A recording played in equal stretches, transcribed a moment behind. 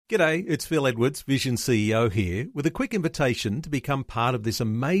G'day, it's Phil Edwards, Vision CEO here, with a quick invitation to become part of this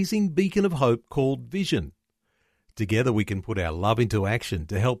amazing beacon of hope called Vision. Together we can put our love into action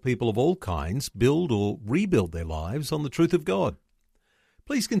to help people of all kinds build or rebuild their lives on the truth of God.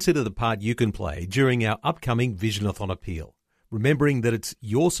 Please consider the part you can play during our upcoming Visionathon appeal, remembering that it's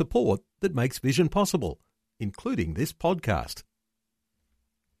your support that makes Vision possible, including this podcast.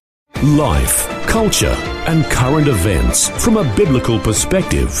 Life, culture, and current events from a biblical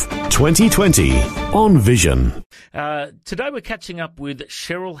perspective. 2020 on Vision. Today we're catching up with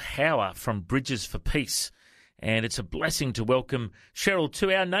Cheryl Hauer from Bridges for Peace. And it's a blessing to welcome Cheryl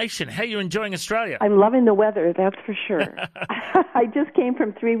to our nation. How are you enjoying Australia? I'm loving the weather, that's for sure. I just came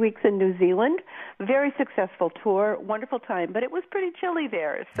from 3 weeks in New Zealand. Very successful tour, wonderful time, but it was pretty chilly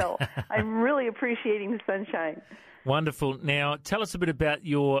there. So I'm really appreciating the sunshine. Wonderful. Now, tell us a bit about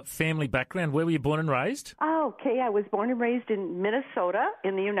your family background. Where were you born and raised? Okay, I was born and raised in Minnesota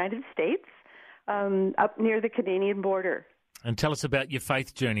in the United States, up near the Canadian border. And tell us about your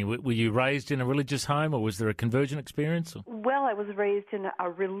faith journey. Were you raised in a religious home, or was there a conversion experience? Well, I was raised in a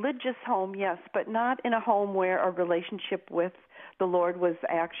religious home, yes, but not in a home where a relationship with the Lord was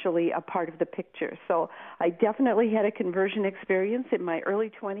actually a part of the picture. So I definitely had a conversion experience in my early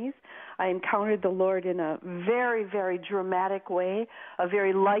 20s. I encountered the Lord in a very, very dramatic way, a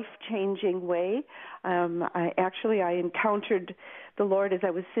very life-changing way. I encountered the Lord as I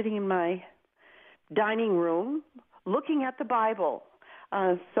was sitting in my dining room looking at the Bible.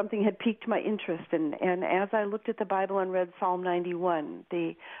 Something had piqued my interest, and as I looked at the Bible and read Psalm 91,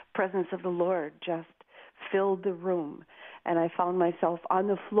 the presence of the Lord just filled the room, and I found myself on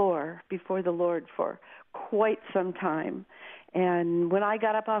the floor before the Lord for quite some time. And when I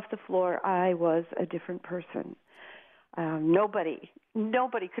got up off the floor, I was a different person. Nobody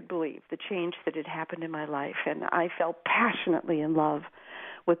could believe the change that had happened in my life, and I fell passionately in love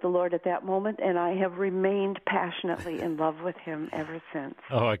with the Lord at that moment, and I have remained passionately in love with Him ever since.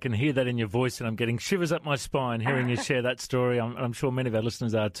 Oh, I can hear that in your voice, and I'm getting shivers up my spine hearing you share that story. I'm sure many of our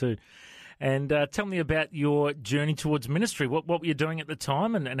listeners are too. And tell me about your journey towards ministry. What were you doing at the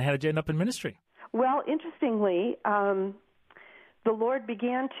time, and how did you end up in ministry? Well, interestingly, the Lord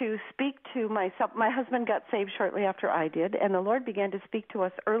began to speak to myself. My husband got saved shortly after I did, and the Lord began to speak to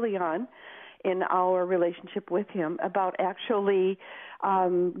us early on in our relationship with Him about actually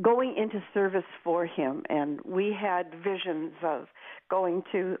going into service for Him. And we had visions of going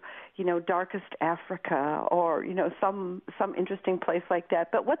to, darkest Africa or, some interesting place like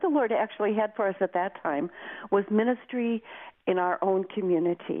that. But what the Lord actually had for us at that time was ministry in our own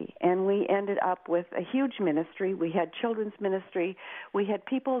community. And we ended up with a huge ministry. We had children's ministry. We had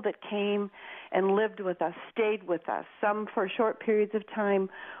people that came and lived with us, stayed with us, some for short periods of time.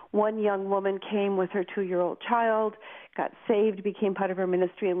 One young woman came with her 2-year-old child, got saved, became part of our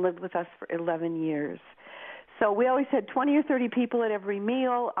ministry, and lived with us for 11 years. So we always had 20 or 30 people at every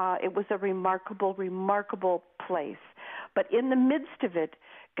meal. It was a remarkable, remarkable place. But in the midst of it,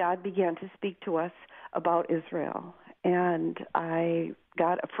 God began to speak to us about Israel. And I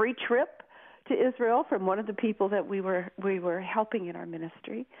got a free trip to Israel from one of the people that we were helping in our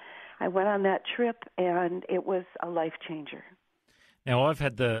ministry. I went on that trip, and it was a life changer. Now, I've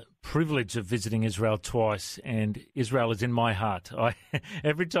had the privilege of visiting Israel twice, and Israel is in my heart.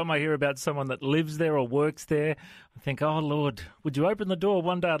 Every time I hear about someone that lives there or works there, I think, oh, Lord, would you open the door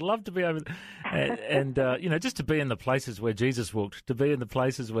one day? I'd love to be over there. And just to be in the places where Jesus walked, to be in the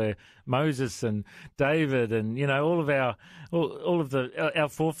places where Moses and David and, all of our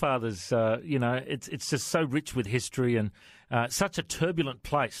forefathers, it's just so rich with history and such a turbulent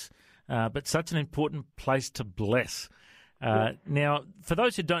place, but such an important place to bless. Now, for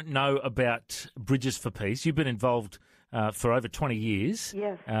those who don't know about Bridges for Peace, you've been involved for over 20 years.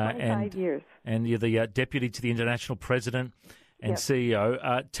 Yes, 25 years. And you're the deputy to the international president and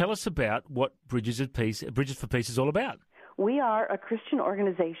CEO. Tell us about what Bridges for Peace is all about. We are a Christian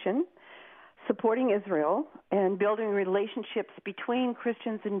organization supporting Israel and building relationships between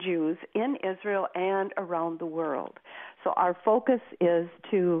Christians and Jews in Israel and around the world. So our focus is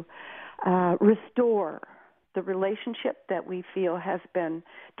to restore the relationship that we feel has been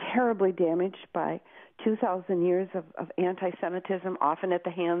terribly damaged by 2,000 years of anti-Semitism, often at the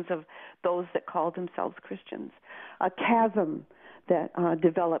hands of those that called themselves Christians. A chasm that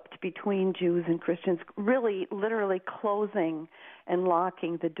developed between Jews and Christians, really literally closing and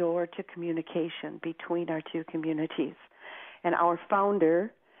locking the door to communication between our two communities. And our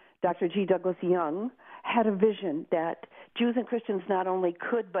founder, Dr. G. Douglas Young, had a vision that Jews and Christians not only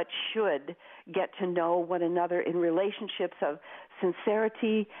could but should get to know one another in relationships of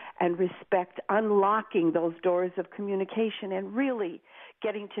sincerity and respect, unlocking those doors of communication and really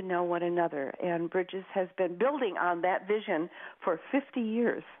getting to know one another. And Bridges has been building on that vision for 50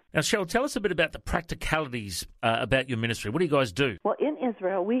 years. Now, Cheryl, tell us a bit about the practicalities about your ministry. What do you guys do? Well, in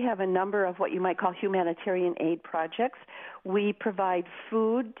Israel, we have a number of what you might call humanitarian aid projects. We provide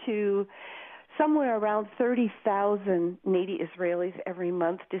food to somewhere around 30,000 needy Israelis every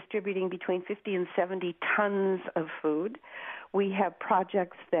month, distributing between 50 and 70 tons of food. We have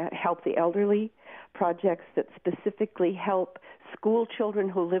projects that help the elderly, projects that specifically help school children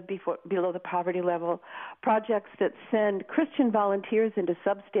who live below the poverty level, projects that send Christian volunteers into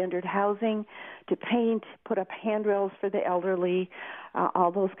substandard housing to paint, put up handrails for the elderly,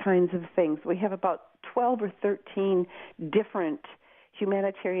 all those kinds of things. We have about 12 or 13 different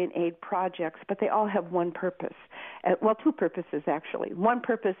humanitarian aid projects, but they all have one purpose. Well, two purposes, actually. One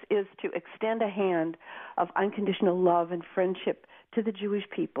purpose is to extend a hand of unconditional love and friendship to the Jewish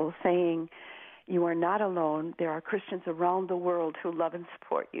people, saying, you are not alone. There are Christians around the world who love and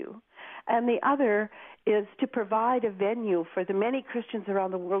support you. And the other is to provide a venue for the many Christians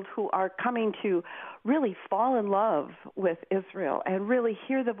around the world who are coming to really fall in love with Israel and really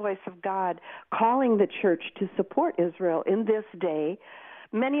hear the voice of God calling the church to support Israel in this day.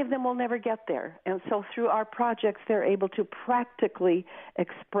 Many of them will never get there. And so through our projects, they're able to practically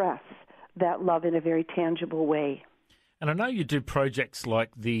express that love in a very tangible way. And I know you do projects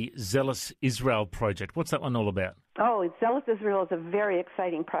like the Zealous Israel Project. What's that one all about? Oh, Zealous Israel is a very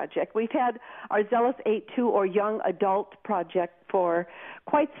exciting project. We've had our Zealous 8-2 or Young Adult Project for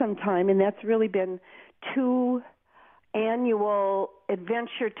quite some time, and that's really been 2 annual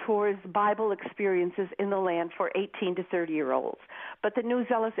adventure tours, Bible experiences in the land for 18 to 30-year-olds. But the new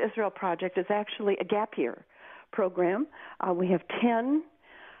Zealous Israel Project is actually a gap year program. We have 10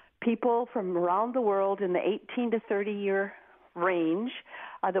 people from around the world in the 18 to 30-year range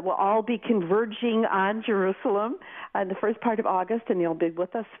that will all be converging on Jerusalem in the first part of August, and they'll be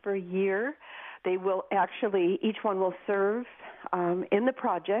with us for a year. They will actually, each one will serve in the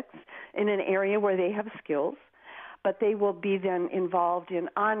projects in an area where they have skills, but they will be then involved in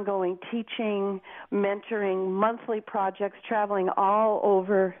ongoing teaching, mentoring, monthly projects, traveling all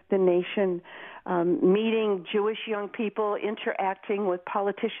over the nation, meeting Jewish young people, interacting with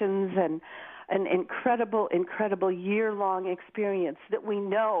politicians, and an incredible, incredible year-long experience that we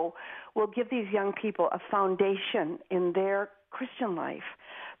know will give these young people a foundation in their Christian life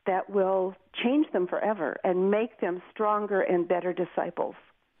that will change them forever and make them stronger and better disciples.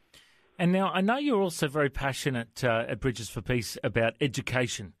 And now I know you're also very passionate at Bridges for Peace about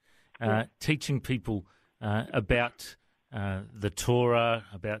education, teaching people about the Torah,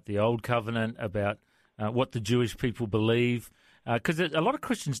 about the Old Covenant, about what the Jewish people believe. Because a lot of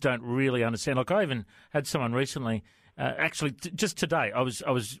Christians don't really understand. Like I even had someone recently, just today, I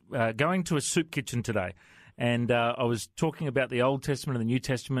was going to a soup kitchen today, and I was talking about the Old Testament and the New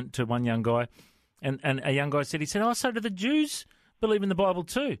Testament to one young guy, and a young guy said, oh, so do the Jews believe in the Bible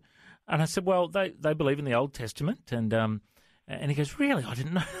too? And I said, well, they believe in the Old Testament, and he goes, really? I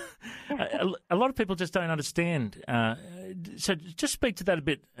didn't know. A lot of people just don't understand. So just speak to that a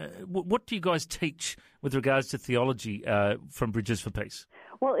bit. What do you guys teach with regards to theology from Bridges for Peace?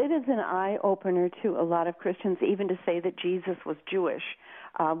 Well, it is an eye-opener to a lot of Christians, even to say that Jesus was Jewish,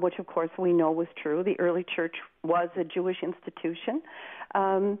 which, of course, we know was true. The early church was a Jewish institution,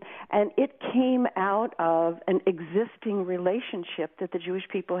 and it came out of an existing relationship that the Jewish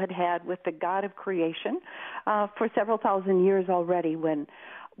people had had with the God of creation for several thousand years already when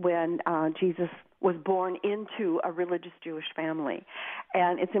Jesus was born into a religious Jewish family.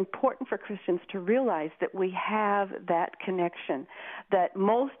 And it's important for Christians to realize that we have that connection, that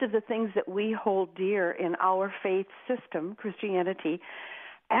most of the things that we hold dear in our faith system, Christianity,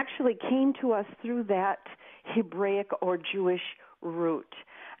 actually came to us through that Hebraic or Jewish root.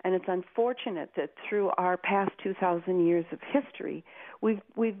 And it's unfortunate that through our past 2,000 years of history, we've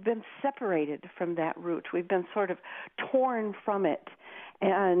been separated from that root. We've been sort of torn from it.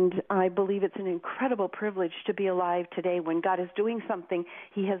 And I believe it's an incredible privilege to be alive today when God is doing something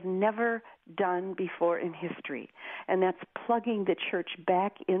He has never done before in history. And that's plugging the church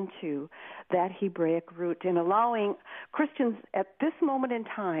back into that Hebraic root and allowing Christians at this moment in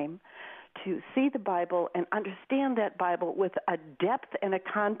time to see the Bible and understand that Bible with a depth and a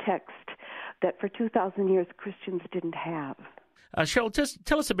context that for 2,000 years Christians didn't have. Cheryl, just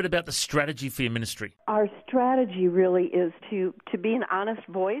tell us a bit about the strategy for your ministry. Our strategy really is to be an honest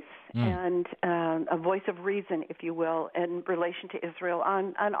voice and a voice of reason, if you will, in relation to Israel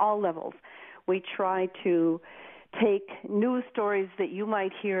on all levels. We try to take news stories that you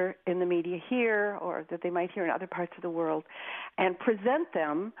might hear in the media here or that they might hear in other parts of the world and present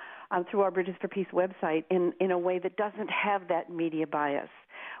them through our Bridges for Peace website in a way that doesn't have that media bias.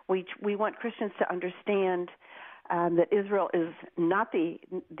 We want Christians to understand that Israel is not the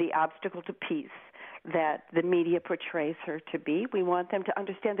obstacle to peace that the media portrays her to be. We want them to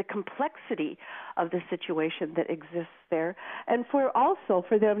understand the complexity of the situation that exists there, and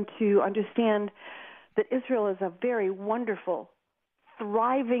for them to understand that Israel is a very wonderful,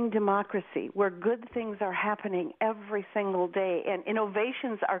 thriving democracy where good things are happening every single day and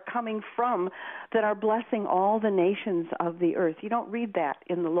innovations are coming from that are blessing all the nations of the earth. You don't read that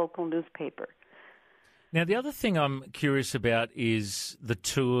in the local newspaper. Now, the other thing I'm curious about is the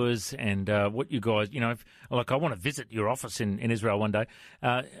tours and what you guys, I want to visit your office in Israel one day.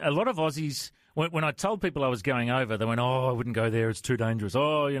 A lot of Aussies, when I told people I was going over, they went, I wouldn't go there, it's too dangerous.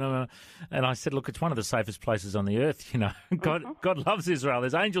 And I said, look, it's one of the safest places on the earth, God loves Israel.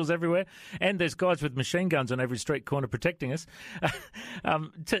 There's angels everywhere, and there's guys with machine guns on every street corner protecting us.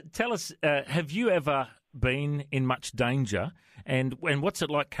 Tell us, have you ever been in much danger, and what's it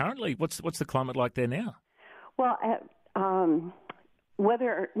like currently? What's the climate like there now? Well, I've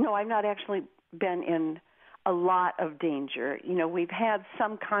not actually been in a lot of danger. We've had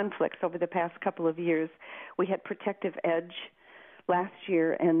some conflicts over the past couple of years. We had Protective Edge last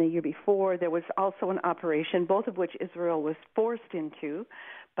year and the year before. There was also an operation, both of which Israel was forced into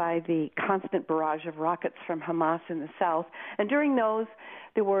by the constant barrage of rockets from Hamas in the south. And during those,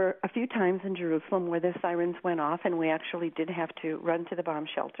 there were a few times in Jerusalem where the sirens went off, and we actually did have to run to the bomb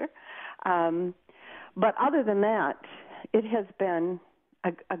shelter. But other than that, it has been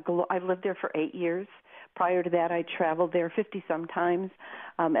I've lived there for 8 years. Prior to that, I traveled there 50-some times,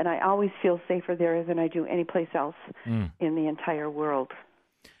 and I always feel safer there than I do any place else in the entire world.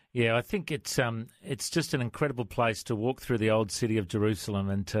 Yeah, I think it's just an incredible place to walk through the old city of Jerusalem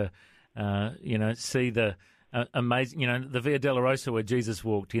and to see the amazing, the Via Dolorosa where Jesus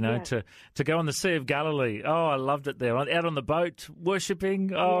walked, Yes. to go on the Sea of Galilee. Oh, I loved it there. Out on the boat,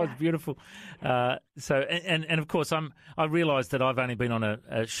 worshipping. Oh, It's beautiful. And of course, I realised that I've only been on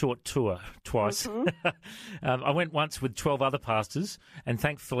a short tour twice. Mm-hmm. I went once with 12 other pastors, and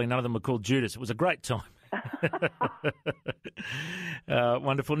thankfully none of them were called Judas. It was a great time.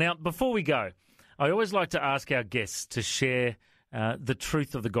 Wonderful. Now, before we go, I always like to ask our guests to share the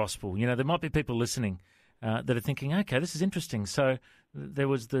truth of the gospel. There might be people listening that are thinking, okay, this is interesting. So there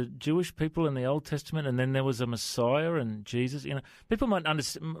was the Jewish people in the Old Testament, and then there was a Messiah and Jesus. People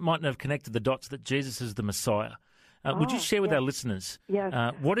mightn't have connected the dots that Jesus is the Messiah. Would you share with our listeners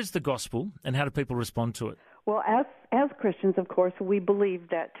what is the gospel and how do people respond to it? Well, as Christians, of course, we believe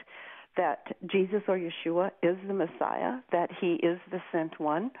that Jesus or Yeshua is the Messiah, that he is the sent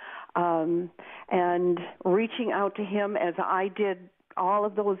one, and reaching out to him as I did all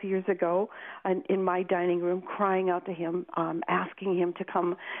of those years ago in my dining room, crying out to him, asking him to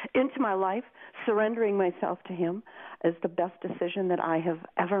come into my life, surrendering myself to him is the best decision that I have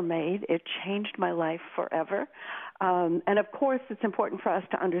ever made. It changed my life forever. And of course, it's important for us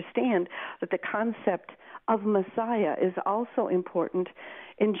to understand that the concept of Messiah is also important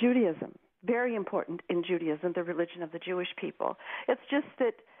in Judaism, very important in Judaism, the religion of the Jewish people. It's just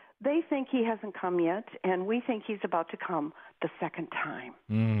that they think he hasn't come yet, and we think he's about to come the second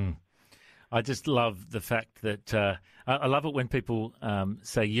time. I just love the fact that I love it when people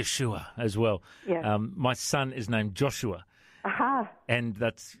say Yeshua as well. Yes. My son is named Joshua, and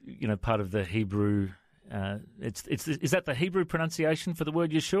that's part of the Hebrew. Is that the Hebrew pronunciation for the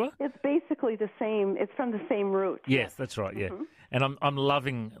word Yeshua? It's basically the same. It's from the same root. Yes, that's right. Yeah, and I'm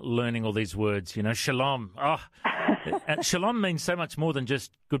loving learning all these words. Shalom. Shalom means so much more than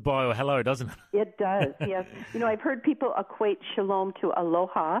just goodbye or hello, doesn't it? It does. Yes. I've heard people equate shalom to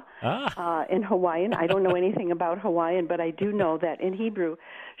aloha in Hawaiian. I don't know anything about Hawaiian, but I do know that in Hebrew,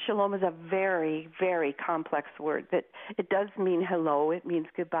 shalom is a very, very complex word. That it does mean hello. It means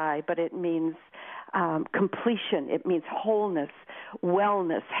goodbye, but it means completion. It means wholeness,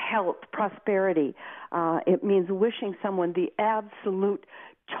 wellness, health, prosperity. It means wishing someone the absolute,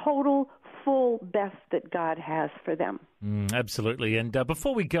 total, full best that God has for them. Absolutely. And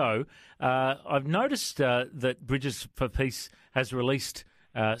before we go, I've noticed that Bridges for Peace has released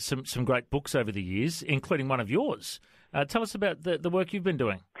some great books over the years, including one of yours. Tell us about the work you've been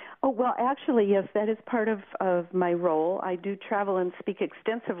doing. Oh, well, actually, yes, that is part of my role. I do travel and speak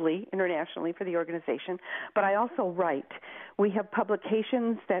extensively internationally for the organization, but I also write. We have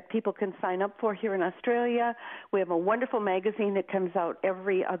publications that people can sign up for here in Australia. We have a wonderful magazine that comes out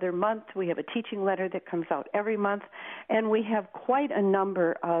every other month. We have a teaching letter that comes out every month, and we have quite a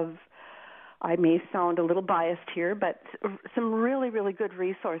number of I may sound a little biased here, but some really, really good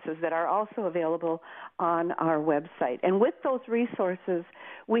resources that are also available on our website. And with those resources,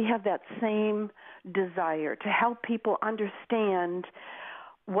 we have that same desire to help people understand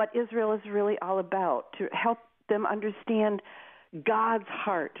what Israel is really all about, to help them understand God's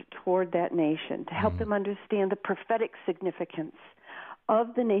heart toward that nation, to help them understand the prophetic significance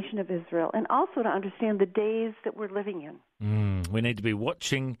of the nation of Israel, and also to understand the days that we're living in. We need to be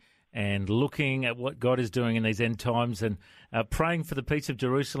watching and looking at what God is doing in these end times and praying for the peace of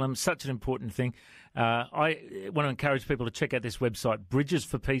Jerusalem, such an important thing. I want to encourage people to check out this website,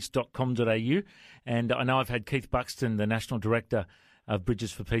 bridgesforpeace.com.au, and I know I've had Keith Buxton, the National Director of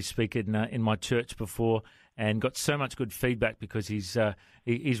Bridges for Peace, speak in my church before, and got so much good feedback because he's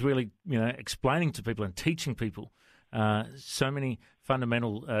really explaining to people and teaching people so many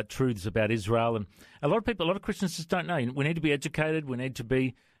fundamental truths about Israel. And a lot of Christians just don't know. We need to be educated. We need to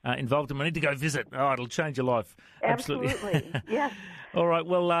be involved, and we need to go visit. Oh, it'll change your life. Absolutely. Yes. All right.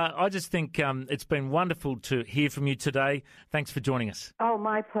 Well, I just think it's been wonderful to hear from you today. Thanks for joining us. Oh,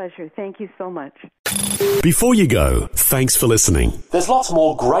 my pleasure. Thank you so much. Before you go, thanks for listening. There's lots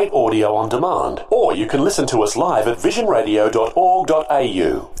more great audio on demand, or you can listen to us live at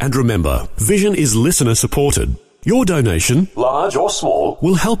visionradio.org.au. And remember, Vision is listener supported. Your donation, large or small,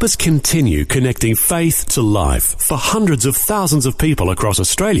 will help us continue connecting faith to life for hundreds of thousands of people across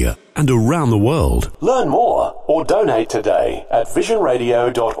Australia and around the world. Learn more or donate today at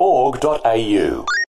visionradio.org.au.